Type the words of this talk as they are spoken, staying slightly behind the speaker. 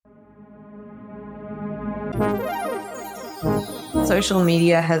Social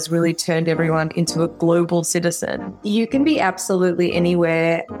media has really turned everyone into a global citizen. You can be absolutely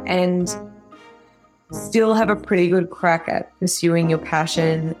anywhere and still have a pretty good crack at pursuing your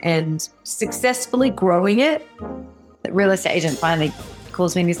passion and successfully growing it. The real estate agent finally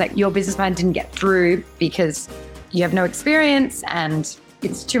calls me and he's like, your business plan didn't get through because you have no experience and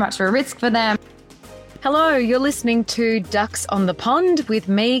it's too much of a risk for them. Hello, you're listening to Ducks on the Pond with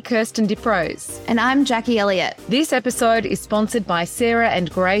me, Kirsten Diprose. And I'm Jackie Elliott. This episode is sponsored by Sarah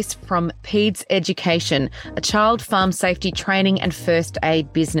and Grace from Peds Education, a child farm safety training and first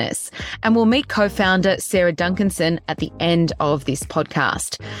aid business. And we'll meet co-founder Sarah Duncanson at the end of this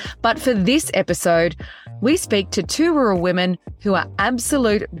podcast. But for this episode, we speak to two rural women who are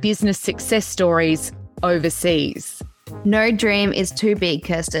absolute business success stories overseas. No dream is too big,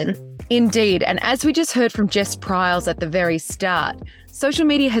 Kirsten. Indeed, and as we just heard from Jess Pryles at the very start, social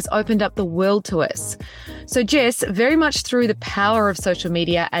media has opened up the world to us. So Jess, very much through the power of social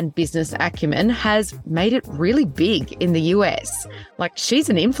media and business acumen, has made it really big in the US. Like, she's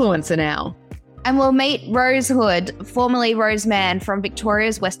an influencer now. And we'll meet Rose Hood, formerly Rose Mann from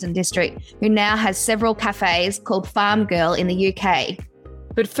Victoria's Western District, who now has several cafes called Farm Girl in the UK.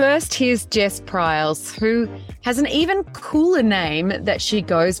 But first, here's Jess Pryles, who has an even cooler name that she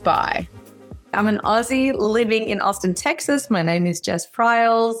goes by. I'm an Aussie living in Austin, Texas. My name is Jess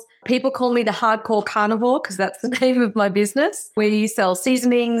Pryles. People call me the hardcore carnivore because that's the name of my business. We sell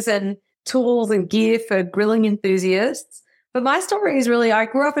seasonings and tools and gear for grilling enthusiasts. But my story is really, I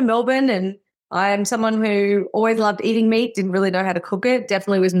grew up in Melbourne and I'm someone who always loved eating meat, didn't really know how to cook it,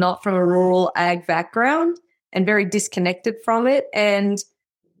 definitely was not from a rural ag background and very disconnected from it. And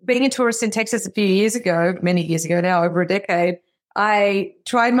being a tourist in Texas a few years ago, many years ago now, over a decade, I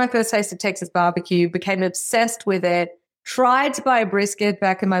tried my first taste of Texas barbecue, became obsessed with it, tried to buy a brisket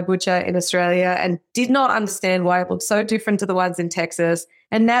back in my butcher in Australia and did not understand why it looked so different to the ones in Texas.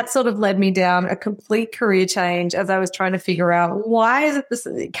 And that sort of led me down a complete career change as I was trying to figure out why is it this,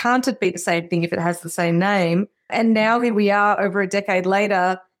 can't it be the same thing if it has the same name? And now here we are over a decade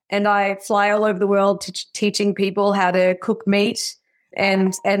later, and I fly all over the world teaching people how to cook meat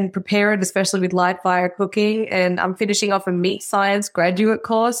and prepare it, especially with light fire cooking. And I'm finishing off a meat science graduate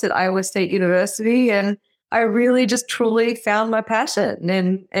course at Iowa State University. And I really just truly found my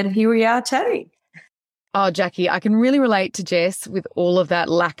passion. And here we are chatting. Oh, Jackie, I can really relate to Jess with all of that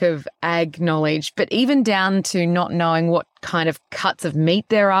lack of ag knowledge, but even down to not knowing what kind of cuts of meat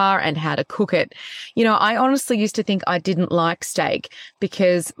there are and how to cook it. You know, I honestly used to think I didn't like steak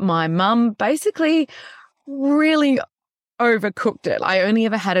because my mum basically really overcooked it. I only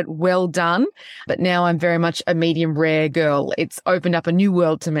ever had it well done, but now I'm very much a medium rare girl. It's opened up a new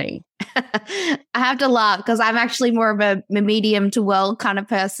world to me. I have to laugh because I'm actually more of a medium to well kind of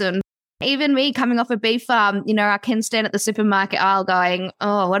person. Even me coming off a beef farm, you know, I can stand at the supermarket aisle going,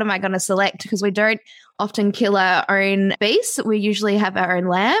 oh, what am I going to select? Because we don't often kill our own beasts. We usually have our own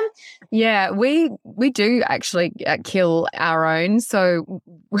lamb. Yeah, we do actually kill our own. So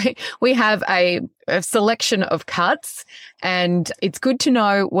we have a selection of cuts, and it's good to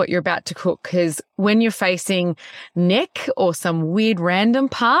know what you're about to cook because when you're facing neck or some weird random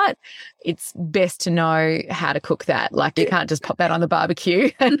part, it's best to know how to cook that. Like, you can't just pop that on the barbecue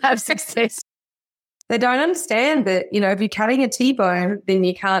and have success. They don't understand that, you know, if you're cutting a T-bone, then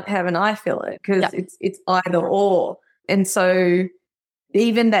you can't have an eye fillet because it's either or. And so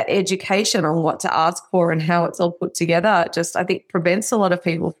even that education on what to ask for and how it's all put together just, I think, prevents a lot of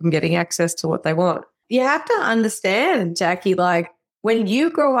people from getting access to what they want. You have to understand, Jackie, like when you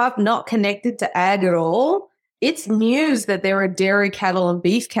grow up not connected to ag at all, it's news that there are dairy cattle and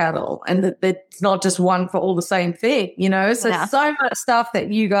beef cattle and that it's not just one for all the same thing, you know? So so much stuff that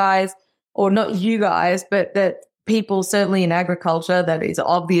you guys, or not you guys, but that people certainly in agriculture that is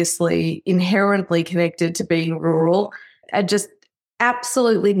obviously inherently connected to being rural and just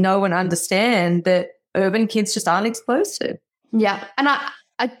absolutely know and understand that urban kids just aren't exposed to. Yeah. And I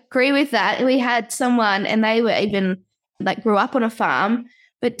agree with that. We had someone and they were even like grew up on a farm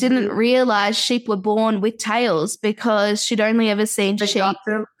but didn't realize sheep were born with tails because she'd only ever seen sheep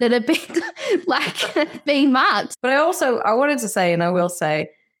that had been like being marked. But I wanted to say, and I will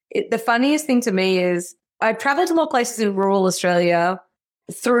say, the funniest thing to me is I've traveled to more places in rural Australia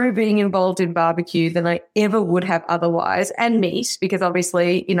through being involved in barbecue than I ever would have otherwise, and meat, because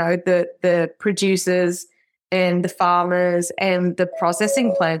obviously, you know, the producers and the farmers and the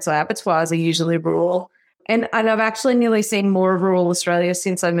processing plants or abattoirs are usually rural. And I've actually nearly seen more of rural Australia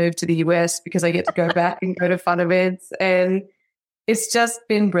since I moved to the US because I get to go back and go to fun events. And It's just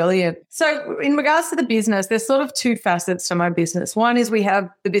been brilliant. So in regards to the business, there's sort of two facets to my business. One is we have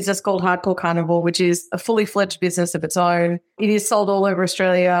the business called Hardcore Carnivore, which is a fully fledged business of its own. It is sold all over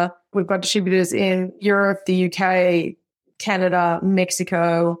Australia. We've got distributors in Europe, the UK, Canada,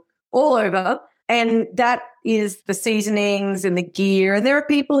 Mexico, all over. And that is the seasonings and the gear. And there are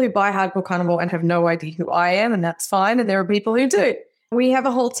people who buy Hardcore Carnivore and have no idea who I am, and that's fine. And there are people who do. We have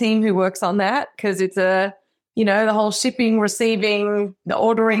a whole team who works on that because it's the whole shipping, receiving, the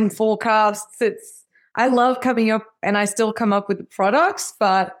ordering, forecasts. I love coming up, and I still come up with the products,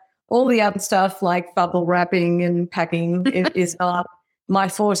 but all the other stuff like bubble wrapping and packing is not my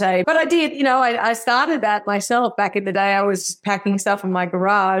forte. But I did, I started that myself back in the day. I was just packing stuff in my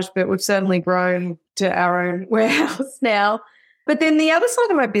garage, but we've certainly grown to our own warehouse now. But then the other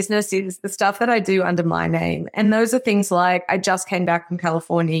side of my business is the stuff that I do under my name. And those are things like I just came back from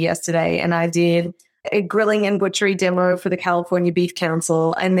California yesterday and I did a grilling and butchery demo for the California Beef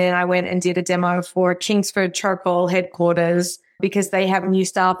Council. And then I went and did a demo for Kingsford Charcoal headquarters because they have new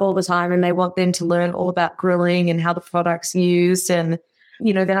staff all the time and they want them to learn all about grilling and how the product's used. And,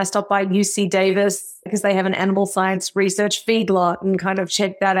 then I stopped by UC Davis because they have an animal science research feedlot and kind of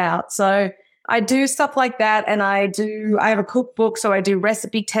checked that out. So I do stuff like that. And I have a cookbook. So I do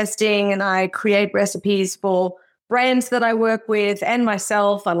recipe testing and I create recipes for brands that I work with and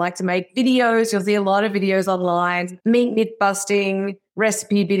myself. I like to make videos. You'll see a lot of videos online, meat myth busting,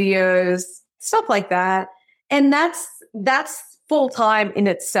 recipe videos, stuff like that. And that's full-time in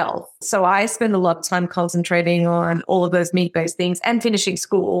itself. So I spend a lot of time concentrating on all of those meat-based things and finishing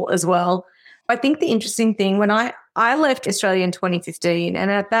school as well. I think the interesting thing, when I left Australia in 2015,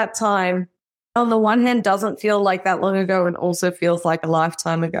 and at that time, on the one hand, doesn't feel like that long ago and also feels like a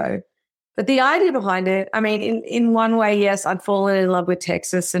lifetime ago. But the idea behind it, I mean, in one way, yes, I'd fallen in love with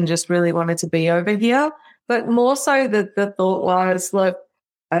Texas and just really wanted to be over here. But more so the thought was, look,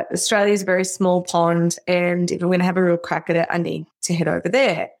 Australia is a very small pond, and if I'm going to have a real crack at it, I need to head over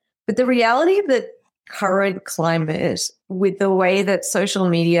there. But the reality of the current climate, with the way that social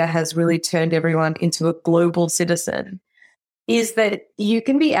media has really turned everyone into a global citizen, is that you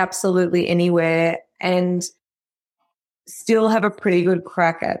can be absolutely anywhere and still have a pretty good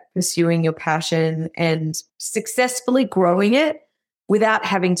crack at pursuing your passion and successfully growing it without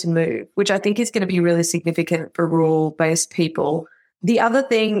having to move, which I think is going to be really significant for rural-based people. The other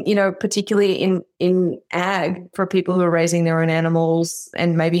thing, particularly in ag, for people who are raising their own animals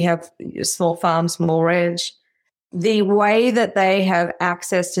and maybe have small farms, small ranch, the way that they have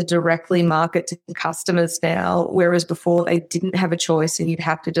access to directly market to customers now, whereas before they didn't have a choice and you'd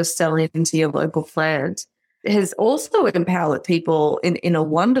have to just sell it into your local plant, has also empowered people in a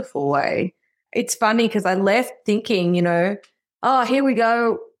wonderful way. It's funny because I left thinking, here we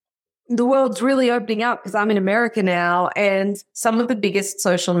go. The world's really opening up because I'm in America now, and some of the biggest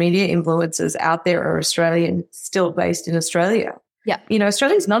social media influencers out there are Australian, still based in Australia. Yeah.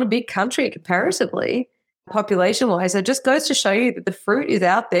 Australia's not a big country comparatively, population-wise. It just goes to show you that the fruit is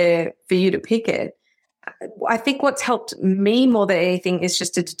out there for you to pick it. I think what's helped me more than anything is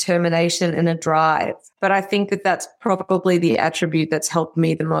just a determination and a drive. But I think that that's probably the attribute that's helped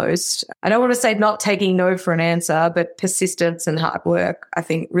me the most. I don't want to say not taking no for an answer, but persistence and hard work, I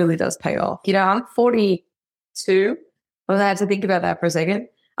think, really does pay off. I'm 42. Well, I had to think about that for a second.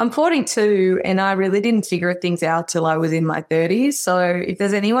 I'm 42 and I really didn't figure things out till I was in my 30s. So if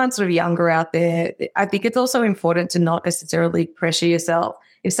there's anyone sort of younger out there, I think it's also important to not necessarily pressure yourself.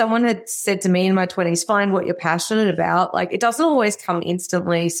 If someone had said to me in my 20s, find what you're passionate about, it doesn't always come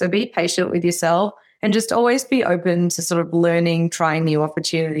instantly. So be patient with yourself and just always be open to sort of learning, trying new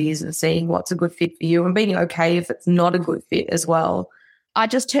opportunities and seeing what's a good fit for you and being okay if it's not a good fit as well. I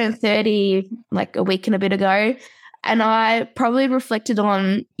just turned 30 a week and a bit ago, and I probably reflected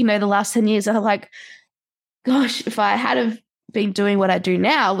on, the last 10 years. I'm like, gosh, if I had have been doing what I do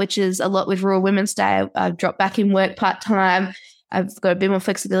now, which is a lot with Rural Women's Day, I've dropped back in work part-time. I've got a bit more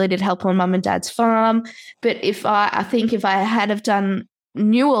flexibility to help on mum and dad's farm. But I think if I had have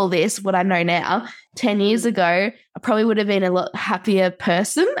knew all this, what I know now, 10 years ago, I probably would have been a lot happier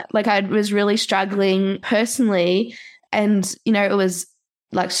person. I was really struggling personally, and, it was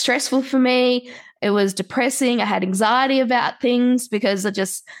stressful for me. It was depressing. I had anxiety about things because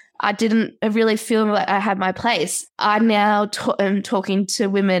I didn't really feel like I had my place. I now am talking to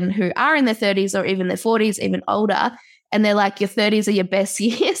women who are in their 30s or even their 40s, even older, and they're like, your 30s are your best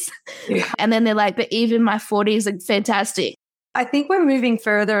years. Yeah. And then they're like, but even my 40s are fantastic. I think we're moving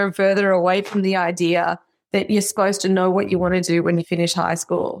further and further away from the idea that you're supposed to know what you want to do when you finish high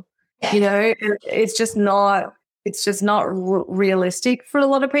school. It's just not realistic for a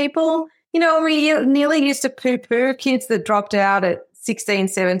lot of people. we nearly used to poo-poo kids that dropped out at 16,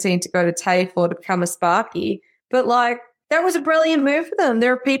 17 to go to TAFE or to become a Sparky. But that was a brilliant move for them.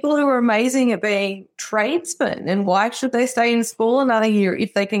 There are people who are amazing at being tradesmen, and why should they stay in school another year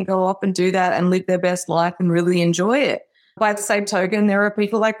if they can go off and do that and live their best life and really enjoy it? By the same token, there are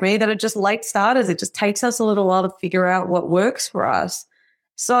people like me that are just late starters. It just takes us a little while to figure out what works for us.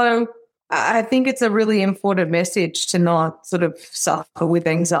 So I think it's a really important message to not sort of suffer with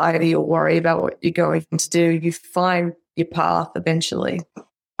anxiety or worry about what you're going to do. You find your path eventually.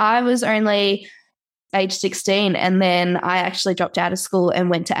 I was only age 16, and then I actually dropped out of school and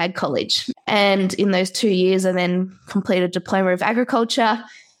went to ag college. And in those 2 years, I then completed a diploma of agriculture,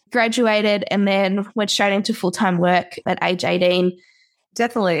 graduated, and then went straight into full-time work at age 18.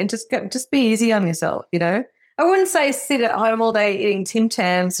 Definitely. And just be easy on yourself, I wouldn't say sit at home all day eating Tim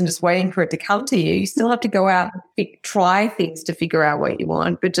Tams and just waiting for it to come to you. You still have to go out and try things to figure out what you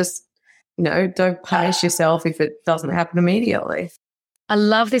want, but just, don't punish yourself if it doesn't happen immediately. I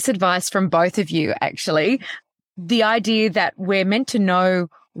love this advice from both of you, actually. The idea that we're meant to know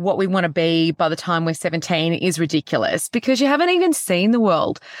what we want to be by the time we're 17 is ridiculous because you haven't even seen the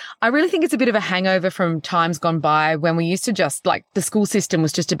world. I really think it's a bit of a hangover from times gone by when we used to just the school system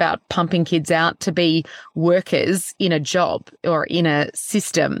was just about pumping kids out to be workers in a job or in a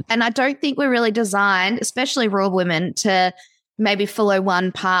system. And I don't think we're really designed, especially rural women, to maybe follow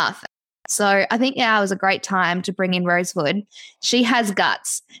one path. So I think now is a great time to bring in Rosewood. She has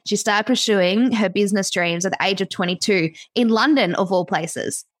guts. She started pursuing her business dreams at the age of 22 in London, of all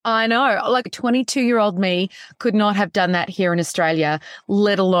places. I know. 22-year-old me could not have done that here in Australia,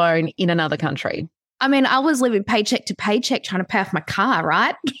 let alone in another country. I mean, I was living paycheck to paycheck trying to pay off my car,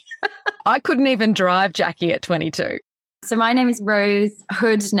 right? I couldn't even drive, Jackie, at 22. So my name is Rose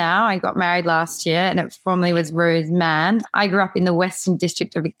Hood now. I got married last year and it formerly was Rose Mann. I grew up in the Western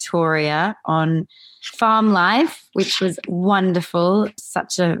District of Victoria on farm life, which was wonderful.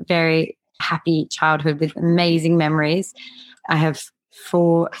 Such a very happy childhood with amazing memories. I have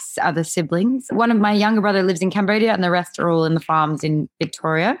 4 other siblings. One of my younger brother lives in Cambodia and the rest are all in the farms in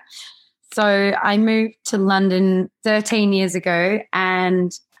Victoria. So I moved to London 13 years ago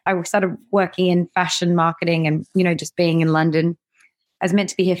and I started working in fashion marketing and, just being in London. I was meant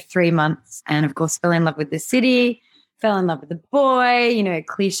to be here for 3 months and, of course, fell in love with the city, fell in love with the boy,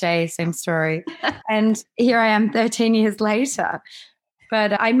 cliche, same story. And here I am 13 years later.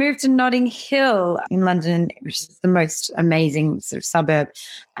 But I moved to Notting Hill in London, which is the most amazing sort of suburb.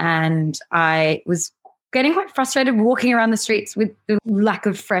 And I was getting quite frustrated walking around the streets with the lack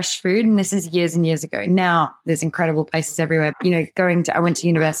of fresh food. And this is years and years ago. Now there's incredible places everywhere. I went to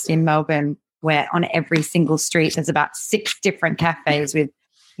university in Melbourne where on every single street there's about 6 different cafes with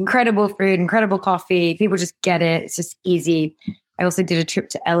incredible food, incredible coffee. People just get it. It's just easy. I also did a trip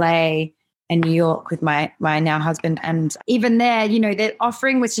to LA and New York with my now husband. And even there, their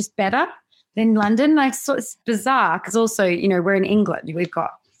offering was just better than London. It's bizarre because also, we're in England. We've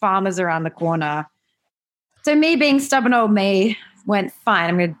got farmers around the corner. So me being stubborn old me went, fine,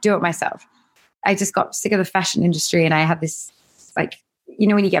 I'm going to do it myself. I just got sick of the fashion industry and I had this,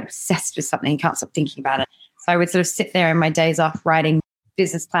 when you get obsessed with something, you can't stop thinking about it. So I would sort of sit there in my days off writing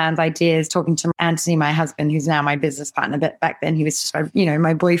business plans, ideas, talking to Anthony, my husband, who's now my business partner. But back then he was just,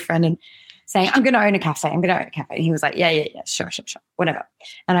 my boyfriend and saying, I'm going to own a cafe. And he was like, yeah, sure, whatever.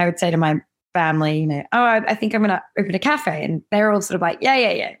 And I would say to my family, I think I'm going to open a cafe. And they're all sort of like,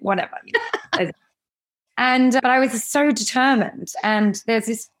 yeah, whatever. But I was so determined. And there's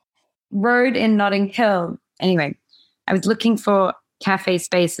this road in Notting Hill. Anyway, I was looking for cafe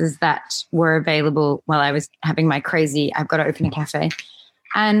spaces that were available while I was having my crazy, I've got to open a cafe.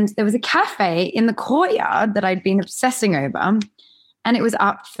 And there was a cafe in the courtyard that I'd been obsessing over and it was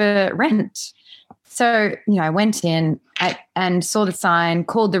up for rent. So, I went in and saw the sign,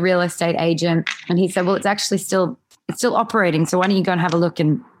 called the real estate agent and he said, well, it's still operating. So why don't you go and have a look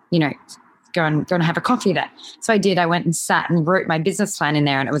and, go and have a coffee there. So I did. I went and sat and wrote my business plan in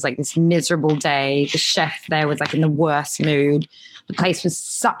there and it was this miserable day. The chef there was in the worst mood. The place was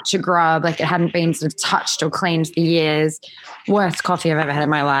such a grub. It hadn't been sort of touched or cleaned for years. Worst coffee I've ever had in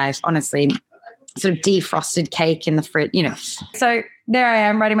my life. Honestly, sort of defrosted cake in the fridge, So there I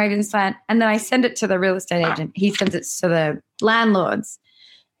am writing my business plan. And then I send it to the real estate agent. He sends it to the landlords.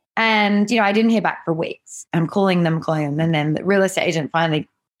 And, I didn't hear back for weeks. I'm calling them. And then the real estate agent finally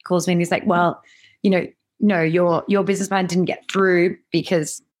calls me and he's like, well, no, your business plan didn't get through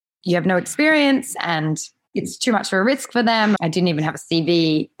because you have no experience and it's too much of a risk for them. I didn't even have a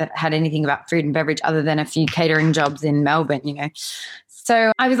CV that had anything about food and beverage other than a few catering jobs in Melbourne, So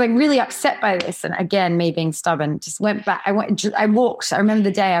So I was like really upset by this. And again, me being stubborn, just went back. I remember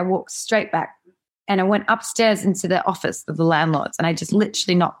the day I walked straight back and I went upstairs into the office of the landlords and I just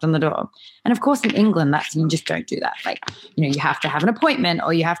literally knocked on the door. And of course in England, you just don't do that. Like, you have to have an appointment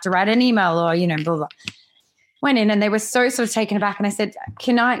or you have to write an email or, blah, blah, blah. Went in and they were so sort of taken aback. And I said,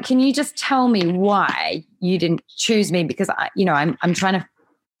 can you just tell me why you didn't choose me? Because I'm trying to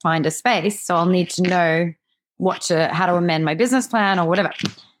find a space. So I'll need to know how to amend my business plan or whatever.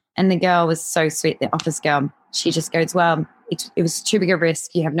 And the girl was so sweet, the office girl. She just goes, well, it was too big a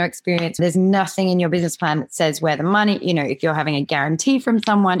risk. You have no experience. There's nothing in your business plan that says where the money, if you're having a guarantee from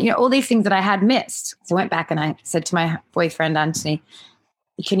someone, all these things that I had missed. So I went back and I said to my boyfriend, Anthony,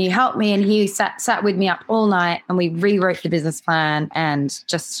 can you help me? And he sat with me up all night and we rewrote the business plan and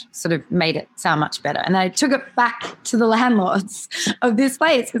just sort of made it sound much better. And I took it back to the landlords of this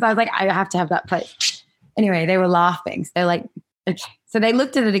place because I was like, I have to have that place. Anyway, they were laughing. So they're like, okay. So they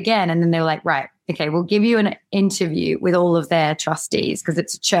looked at it again and then they were like, right, okay, we'll give you an interview with all of their trustees because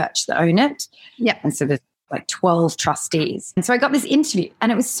it's a church that own it. Yeah. And so there's like 12 trustees. And so I got this interview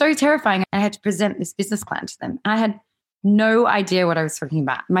and it was so terrifying. I had to present this business plan to them. I had no idea what I was talking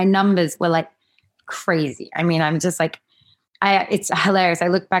about. My numbers were like crazy. I mean, I'm just like, it's hilarious. I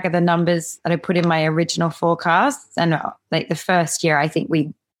look back at the numbers that I put in my original forecasts and like the first year, I think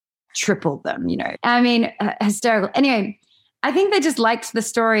we tripled them, I mean, hysterical. Anyway, I think they just liked the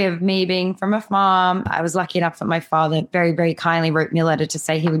story of me being from a farm. I was lucky enough that my father very, very kindly wrote me a letter to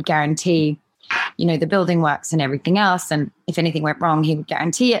say he would guarantee, the building works and everything else. And if anything went wrong, he would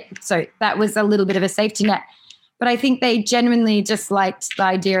guarantee it. So that was a little bit of a safety net. But I think they genuinely just liked the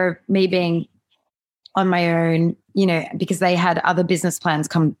idea of me being on my own, because they had other business plans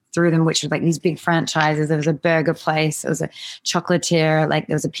come through them, which were like these big franchises. There was a burger place, there was a chocolatier, like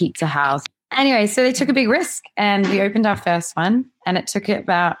there was a pizza house. Anyway, so they took a big risk and we opened our first one and it took it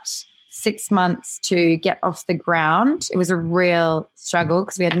about 6 months to get off the ground. It was a real struggle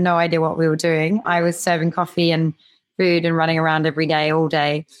because we had no idea what we were doing. I was serving coffee and food and running around every day, all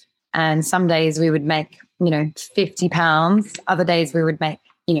day. And some days we would make, £50. Other days we would make,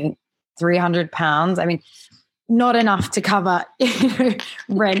 £300. I mean, not enough to cover,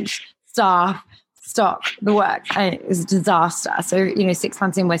 rent, staff, stock, the work. It was a disaster. So, 6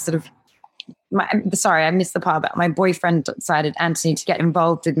 months in, we're sort of, I missed the part, but my boyfriend decided, Anthony, to get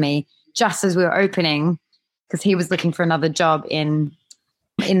involved with me just as we were opening because he was looking for another job in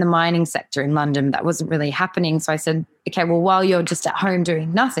the mining sector in London. That wasn't really happening. So I said, okay, well, while you're just at home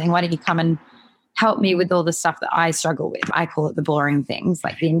doing nothing, why don't you come and help me with all the stuff that I struggle with? I call it the boring things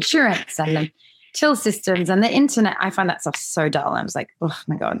like the insurance and the till systems and the internet. I find that stuff so dull. I was like, oh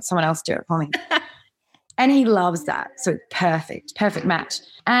my God, someone else do it for me. And he loves that. So perfect match.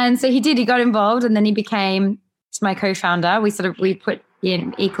 And so he got involved and then he became my co-founder. We put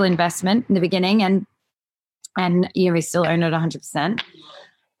in equal investment in the beginning and we still own it 100%.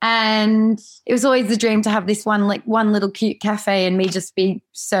 And it was always the dream to have this one little cute cafe and me just be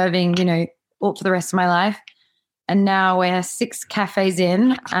serving, all for the rest of my life. And now we're 6 cafes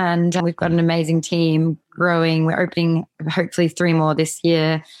in and we've got an amazing team growing. We're opening hopefully 3 more this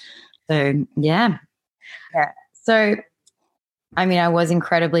year. So yeah. So, I mean, I was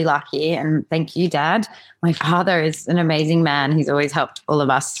incredibly lucky and thank you, Dad. My father is an amazing man. He's always helped all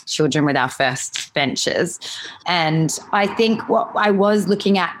of us children with our first ventures. And I think what I was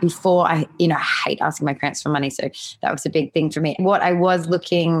looking at before, I hate asking my parents for money. So that was a big thing for me. What I was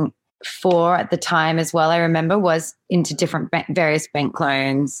looking for at the time as well, I remember, was into different various bank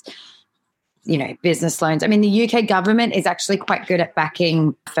loans, business loans. I mean, the UK government is actually quite good at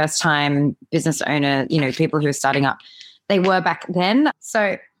backing first-time business owner, people who are starting up. They were back then.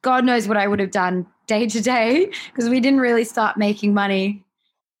 So God knows what I would have done day to day because we didn't really start making money.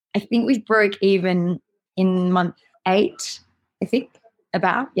 I think we broke even in month 8, I think,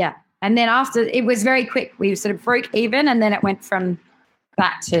 about, yeah. And then after, it was very quick. We sort of broke even and then it went from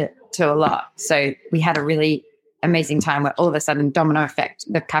that to a lot. So we had a really amazing time where all of a sudden, domino effect,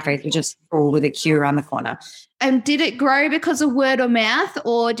 the cafes were just full with a queue around the corner. And did it grow because of word of mouth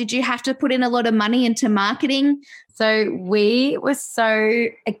or did you have to put in a lot of money into marketing? So we were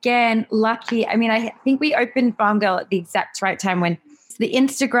again, lucky. I mean, I think we opened Farm Girl at the exact right time when the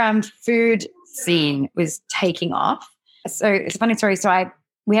Instagram food scene was taking off. So it's a funny story. So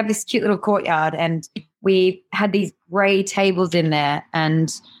we have this cute little courtyard and we had these grey tables in there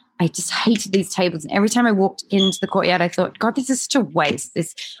and I just hated these tables. And every time I walked into the courtyard, I thought, God, this is such a waste,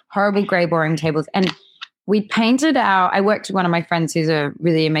 this horrible grey, boring tables. And we painted I worked with one of my friends who's a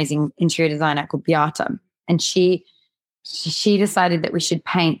really amazing interior designer called Beata. And she decided that we should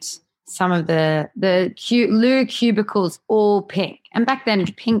paint some of the loo cubicles all pink. And back then,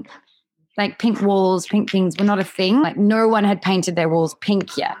 pink walls, pink things were not a thing. Like no one had painted their walls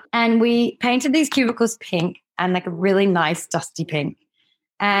pink yet. And we painted these cubicles pink and like a really nice dusty pink.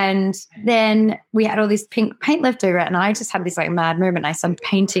 And then we had all this pink paint left over, and I just had this like mad moment. I started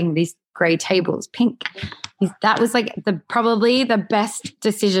painting these grey tables pink. That was like probably the best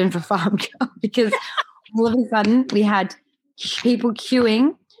decision for Farm Girl, because all of a sudden we had people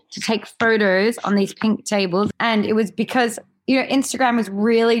queuing to take photos on these pink tables. And it was because, Instagram was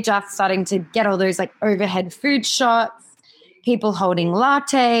really just starting to get all those like overhead food shots, people holding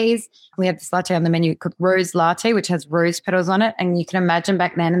lattes. We have this latte on the menu called Rose Latte, which has rose petals on it. And you can imagine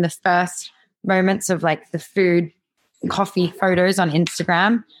back then in the first moments of like the food, coffee photos on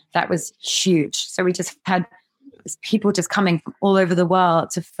Instagram, that was huge. So we just had people just coming from all over the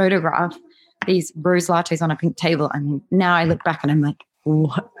world to photograph these rose lattes on a pink table. I mean, now I look back and I'm like,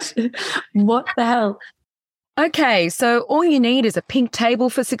 what? What the hell? Okay, so all you need is a pink table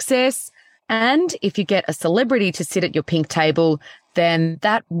for success. And if you get a celebrity to sit at your pink table, then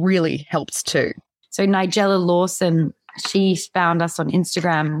that really helps too. So Nigella Lawson, she found us on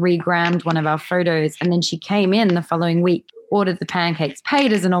Instagram, regrammed one of our photos, and then she came in the following week, ordered the pancakes,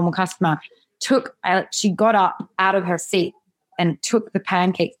 paid as a normal customer, she got up out of her seat and took the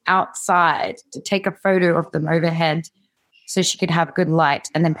pancakes outside to take a photo of them overhead so she could have good light,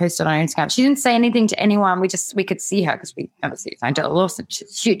 and then post it on Instagram. She didn't say anything to anyone. We could see her because we obviously Nigella Lawson.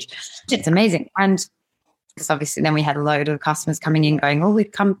 She's huge. It's amazing. And because obviously then we had a load of customers coming in going,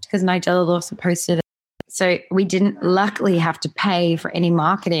 we've come because Nigella Lawson posted it. So we didn't luckily have to pay for any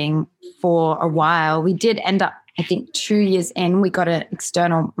marketing for a while. We did end up, I think 2 years in, we got an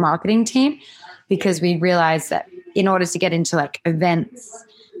external marketing team because we realized that in order to get into like events,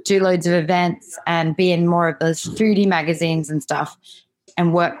 do loads of events and be in more of those foodie magazines and stuff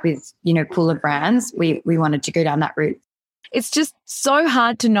and work with, cooler brands, we wanted to go down that route. It's just so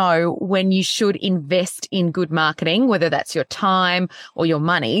hard to know when you should invest in good marketing, whether that's your time or your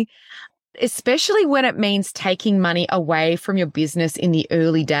money, especially when it means taking money away from your business in the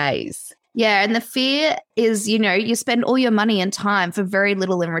early days. Yeah, and the fear is, you spend all your money and time for very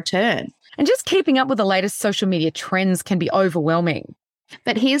little in return. And just keeping up with the latest social media trends can be overwhelming.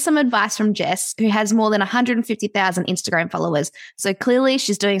 But here's some advice from Jess, who has more than 150,000 Instagram followers. So clearly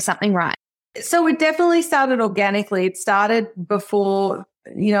she's doing something right. So it definitely started organically. It started before,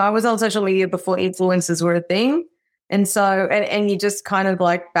 I was on social media before influencers were a thing. And so, and you just kind of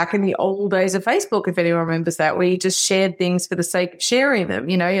like back in the old days of Facebook, if anyone remembers that, where you just shared things for the sake of sharing them.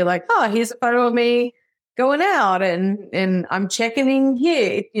 You're like, here's a photo of me going out and I'm checking in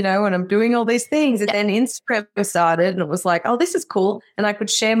here, and I'm doing all these things. And then Instagram started and it was like, this is cool. And I could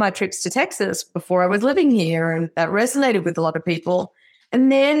share my trips to Texas before I was living here. And that resonated with a lot of people. And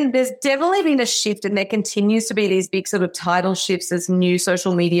then there's definitely been a shift, and there continues to be these big sort of tidal shifts as new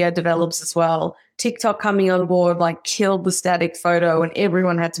social media develops as well. TikTok coming on board like killed the static photo and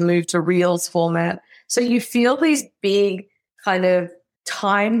everyone had to move to Reels format. So you feel these big kind of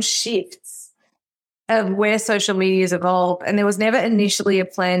time shifts of where social media has evolved. And there was never initially a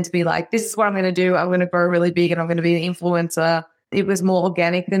plan to be like, this is what I'm going to do. I'm going to grow really big and I'm going to be an influencer. It was more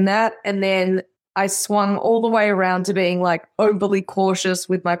organic than that. And then I swung all the way around to being like overly cautious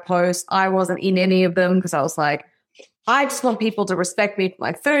with my posts. I wasn't in any of them because I was like, I just want people to respect me for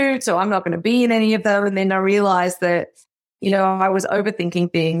my food, so I'm not going to be in any of them. And then I realized that, I was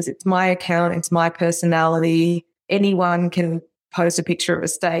overthinking things. It's my account. It's my personality. Anyone can post a picture of a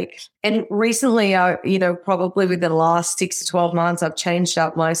steak. And recently, probably within the last 6 to 12 months, I've changed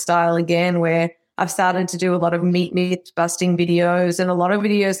up my style again, where I've started to do a lot of meat myth busting videos and a lot of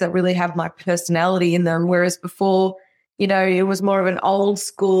videos that really have my personality in them. Whereas before, it was more of an old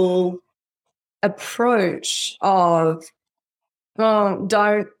school approach of,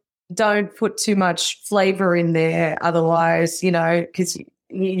 don't put too much flavor in there. Otherwise, because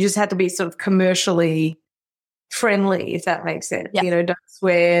you just had to be sort of commercially friendly, if that makes sense. Yeah. Don't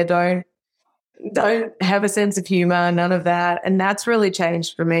swear, don't have a sense of humor, none of that. And that's really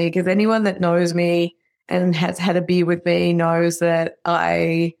changed for me, because anyone that knows me and has had a beer with me knows that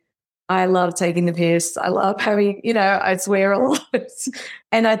I love taking the piss. I love having, I swear a lot.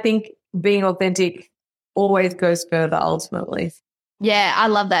 And I think being authentic always goes further ultimately. Yeah, I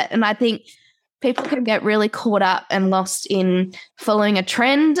love that. And I think people can get really caught up and lost in following a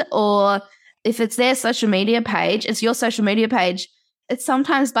trend, or if it's their social media page, it's your social media page. It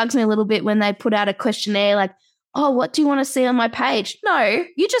sometimes bugs me a little bit when they put out a questionnaire like, what do you want to see on my page? No,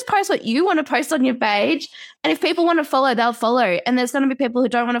 you just post what you want to post on your page. And if people want to follow, they'll follow. And there's going to be people who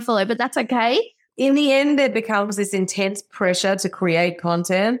don't want to follow, but that's okay. In the end, there becomes this intense pressure to create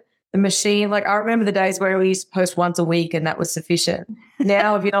content the machine. Like I remember the days where we used to post once a week and that was sufficient.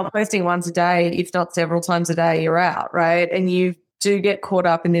 Now, if you're not posting once a day, if not several times a day, you're out, right? And you do get caught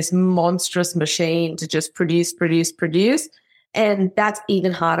up in this monstrous machine to just produce. And that's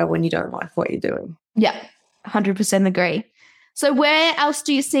even harder when you don't like what you're doing. Yeah, 100% agree. So where else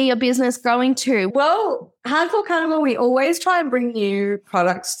do you see your business growing to? Well, Hardcore Carnivore, we always try and bring new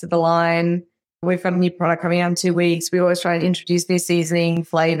products to the line. We've got a new product coming out in 2 weeks. We always try and introduce new seasoning,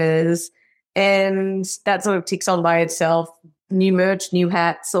 flavors, and that sort of ticks on by itself. New merch, new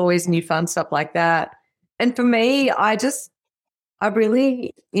hats, always new fun stuff like that. And for me, I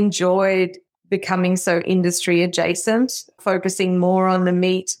really enjoyed becoming so industry adjacent, focusing more on the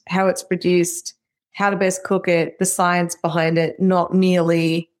meat, how it's produced, how to best cook it, the science behind it, not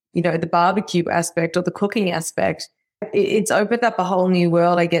merely, the barbecue aspect or the cooking aspect. It's opened up a whole new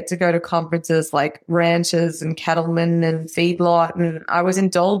world. I get to go to conferences like ranchers and cattlemen and feedlot. And I was in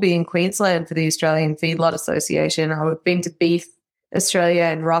Dalby in Queensland for the Australian Feedlot Association. I've been to Beef Australia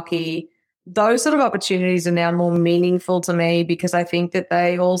and Rocky. Those sort of opportunities are now more meaningful to me because I think that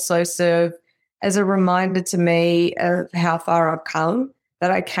they also serve as a reminder to me of how far I've come, that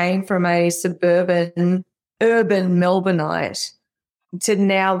I came from a suburban, urban Melbourneite to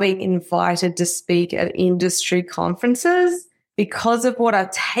now being invited to speak at industry conferences because of what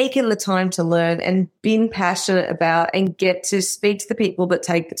I've taken the time to learn and been passionate about and get to speak to the people that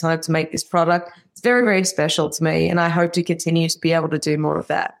take the time to make this product. It's very, very special to me, and I hope to continue to be able to do more of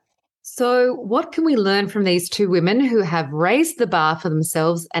that. So what can we learn from these two women who have raised the bar for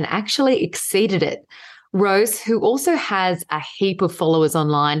themselves and actually exceeded it? Rose, who also has a heap of followers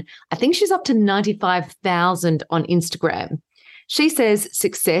online, I think she's up to 95,000 on Instagram. She says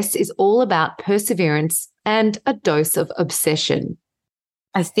success is all about perseverance and a dose of obsession.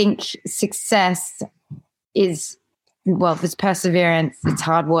 I think success is, there's perseverance, it's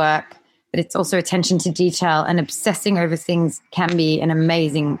hard work, but it's also attention to detail, and obsessing over things can be an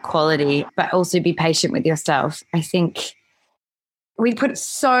amazing quality, but also be patient with yourself. I think we put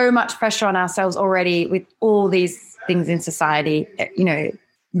so much pressure on ourselves already with all these things in society,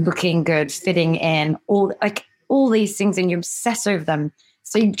 looking good, fitting in, all these things, and you obsess over them.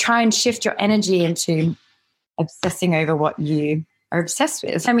 So you try and shift your energy into obsessing over what you are obsessed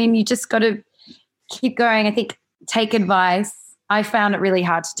with. I mean, you just got to keep going. I think take advice. I found it really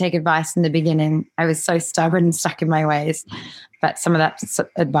hard to take advice in the beginning. I was so stubborn and stuck in my ways, but some of that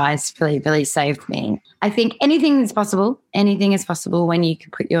advice really, really saved me. I think anything is possible. Anything is possible when you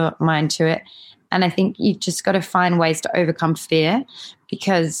can put your mind to it. And I think you've just got to find ways to overcome fear,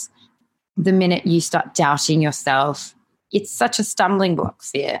 because the minute you start doubting yourself, it's such a stumbling block,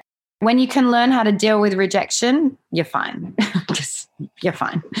 fear. When you can learn how to deal with rejection, you're fine. You're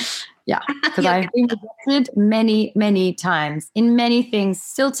fine. Yeah, because I've been rejected many, many times in many things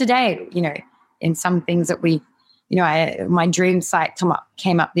still today, in some things that my dream site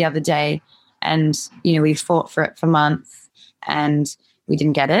came up the other day, and, we fought for it for months and we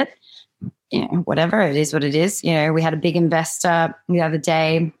didn't get it. Whatever, it is what it is. We had a big investor the other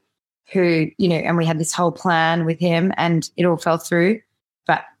day who, and we had this whole plan with him and it all fell through,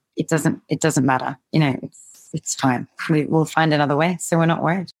 but it doesn't matter. It's fine. We'll find another way. So we're not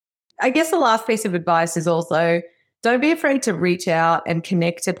worried. I guess the last piece of advice is also don't be afraid to reach out and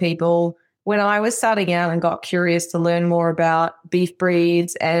connect to people. When I was starting out and got curious to learn more about beef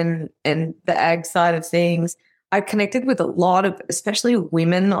breeds and the ag side of things, I connected with a lot of, especially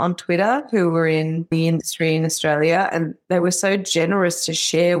women on Twitter who were in the industry in Australia, and they were so generous to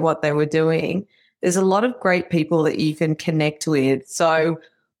share what they were doing. There's a lot of great people that you can connect with. So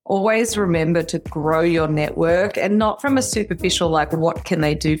always remember to grow your network, and not from a superficial, like, what can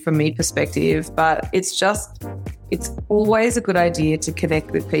they do for me perspective, but it's always a good idea to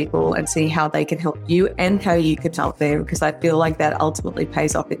connect with people and see how they can help you and how you can help them, because I feel like that ultimately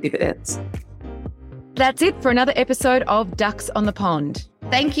pays off in dividends. That's it for another episode of Ducks on the Pond.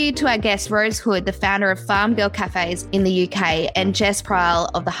 Thank you to our guest, Rose Hood, the founder of Farm Girl Cafes in the UK, and Jess Pryal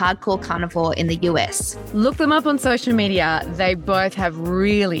of the Hardcore Carnivore in the US. Look them up on social media. They both have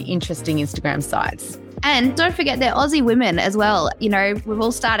really interesting Instagram sites. And don't forget they're Aussie women as well. We've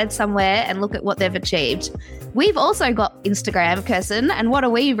all started somewhere and look at what they've achieved. We've also got Instagram, Kirsten, and what are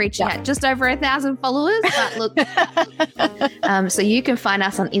we reaching at? Just over 1,000 followers. But look, so you can find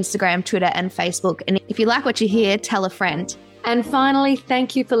us on Instagram, Twitter, and Facebook. And if you like what you hear, tell a friend. And finally,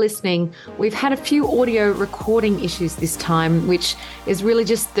 thank you for listening. We've had a few audio recording issues this time, which is really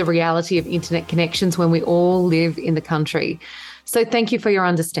just the reality of internet connections when we all live in the country. So thank you for your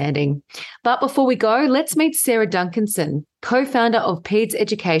understanding. But before we go, let's meet Sarah Duncanson, co-founder of Peds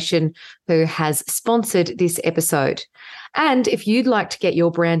Education, who has sponsored this episode. And if you'd like to get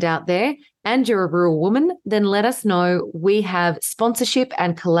your brand out there and you're a rural woman, then let us know. We have sponsorship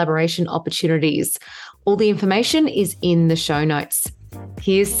and collaboration opportunities. All the information is in the show notes.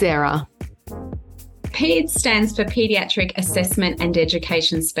 Here's Sarah. PEDS stands for Pediatric Assessment and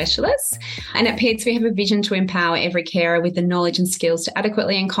Education Specialists. And at PEDS, we have a vision to empower every carer with the knowledge and skills to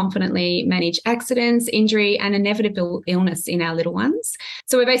adequately and confidently manage accidents, injury, and inevitable illness in our little ones.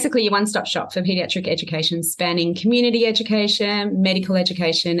 So we're basically a one-stop shop for paediatric education, spanning community education, medical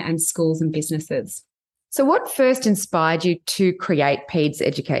education, and schools and businesses. So what first inspired you to create PEDS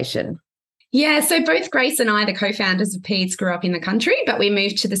Education? Yeah, so both Grace and I, the co-founders of PEDS, grew up in the country, but we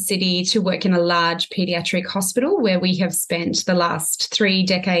moved to the city to work in a large paediatric hospital where we have spent the last 3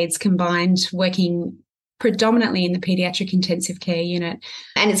 decades combined working predominantly in the paediatric intensive care unit.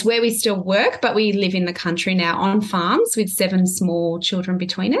 And it's where we still work, but we live in the country now on farms with 7 small children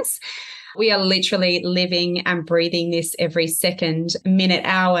between us. We are literally living and breathing this every second, minute,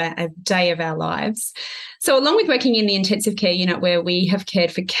 hour, a day of our lives. So along with working in the intensive care unit where we have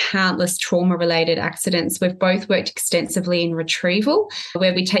cared for countless trauma-related accidents, we've both worked extensively in retrieval,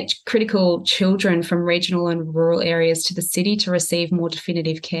 where we take critical children from regional and rural areas to the city to receive more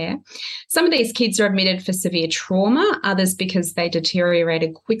definitive care. Some of these kids are admitted for severe trauma, others because they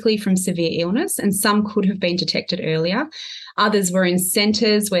deteriorated quickly from severe illness, and some could have been detected earlier. Others were in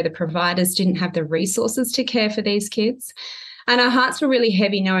centres where the providers didn't have the resources to care for these kids. And our hearts were really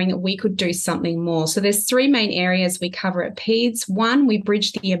heavy knowing that we could do something more. So there's 3 main areas we cover at PEDS. 1, we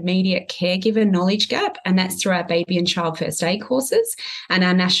bridge the immediate caregiver knowledge gap, and that's through our baby and child first aid courses and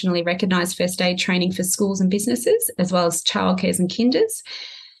our nationally recognised first aid training for schools and businesses, as well as childcares and kinders.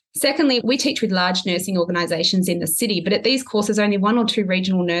 Secondly, we teach with large nursing organisations in the city, but at these courses, only 1 or 2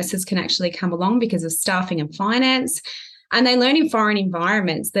 regional nurses can actually come along because of staffing and finance. And they learn in foreign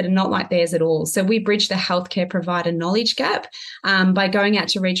environments that are not like theirs at all. So we bridge the healthcare provider knowledge gap by going out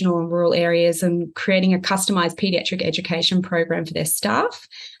to regional and rural areas and creating a customised paediatric education program for their staff.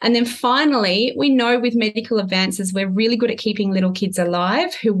 And then finally, we know with medical advances, we're really good at keeping little kids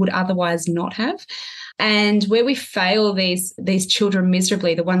alive who would otherwise not have. And where we fail these children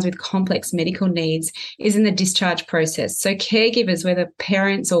miserably, the ones with complex medical needs, is in the discharge process. So caregivers, whether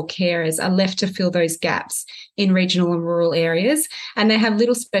parents or carers, are left to fill those gaps in regional and rural areas, and they have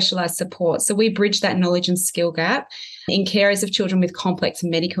little specialised support. So we bridge that knowledge and skill gap in carers of children with complex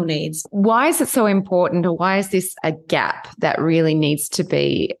medical needs. Why is it so important, or why is this a gap that really needs to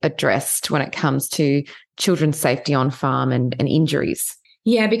be addressed when it comes to children's safety on farm and injuries?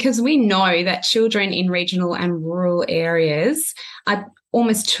 Yeah, because we know that children in regional and rural areas are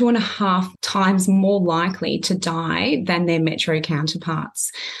almost 2.5 times more likely to die than their metro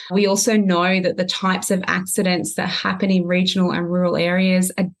counterparts. We also know that the types of accidents that happen in regional and rural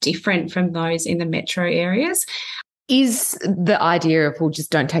areas are different from those in the metro areas. Is the idea of, well, just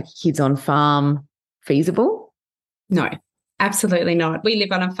don't take your kids on farm feasible? No, absolutely not. We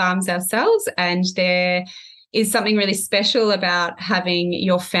live on our farms ourselves, and there is something really special about having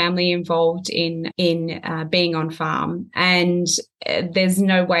your family involved in being on farm. And there's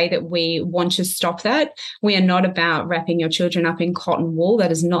no way that we want to stop that. We are not about wrapping your children up in cotton wool.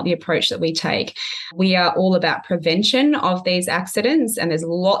 That is not the approach that we take. We are all about prevention of these accidents, and there's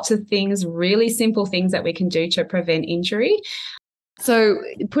lots of things, really simple things that we can do to prevent injury. So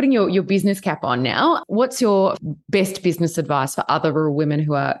putting your business cap on now, what's your best business advice for other rural women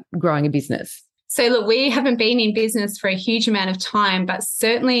who are growing a business? So look, we haven't been in business for a huge amount of time, but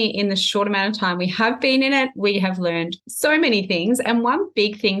certainly in the short amount of time we have been in it, we have learned so many things. And one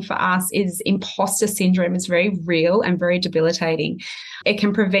big thing for us is imposter syndrome is very real and very debilitating. It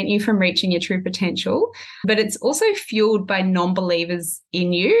can prevent you from reaching your true potential, but it's also fueled by non-believers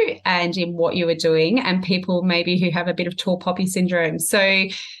in you and in what you are doing, and people maybe who have a bit of tall poppy syndrome. So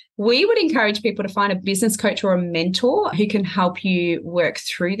we would encourage people to find a business coach or a mentor who can help you work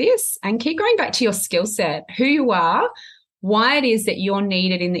through this and keep going back to your skill set, who you are, why it is that you're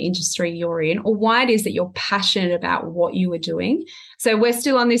needed in the industry you're in, or why it is that you're passionate about what you are doing. So we're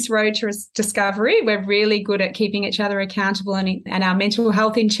still on this road to discovery. We're really good at keeping each other accountable and our mental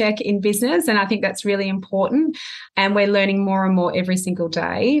health in check in business. And I think that's really important. And we're learning more and more every single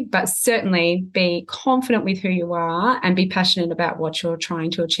day. But certainly be confident with who you are and be passionate about what you're trying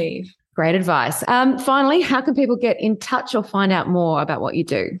to achieve. Great advice. Finally, how can people get in touch or find out more about what you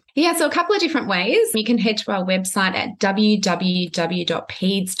do? Yeah, so a couple of different ways. You can head to our website at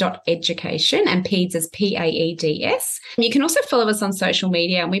www.peeds.education, and Peeds is PAEDS. You can also follow us on social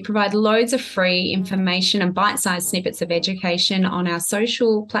media, and we provide loads of free information and bite-sized snippets of education on our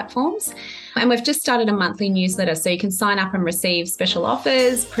social platforms. And we've just started a monthly newsletter, so you can sign up and receive special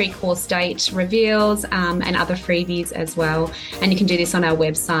offers, pre-course date reveals, and other freebies as well. And you can do this on our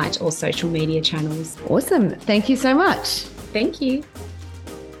website or social media channels. Awesome. Thank you so much. Thank you.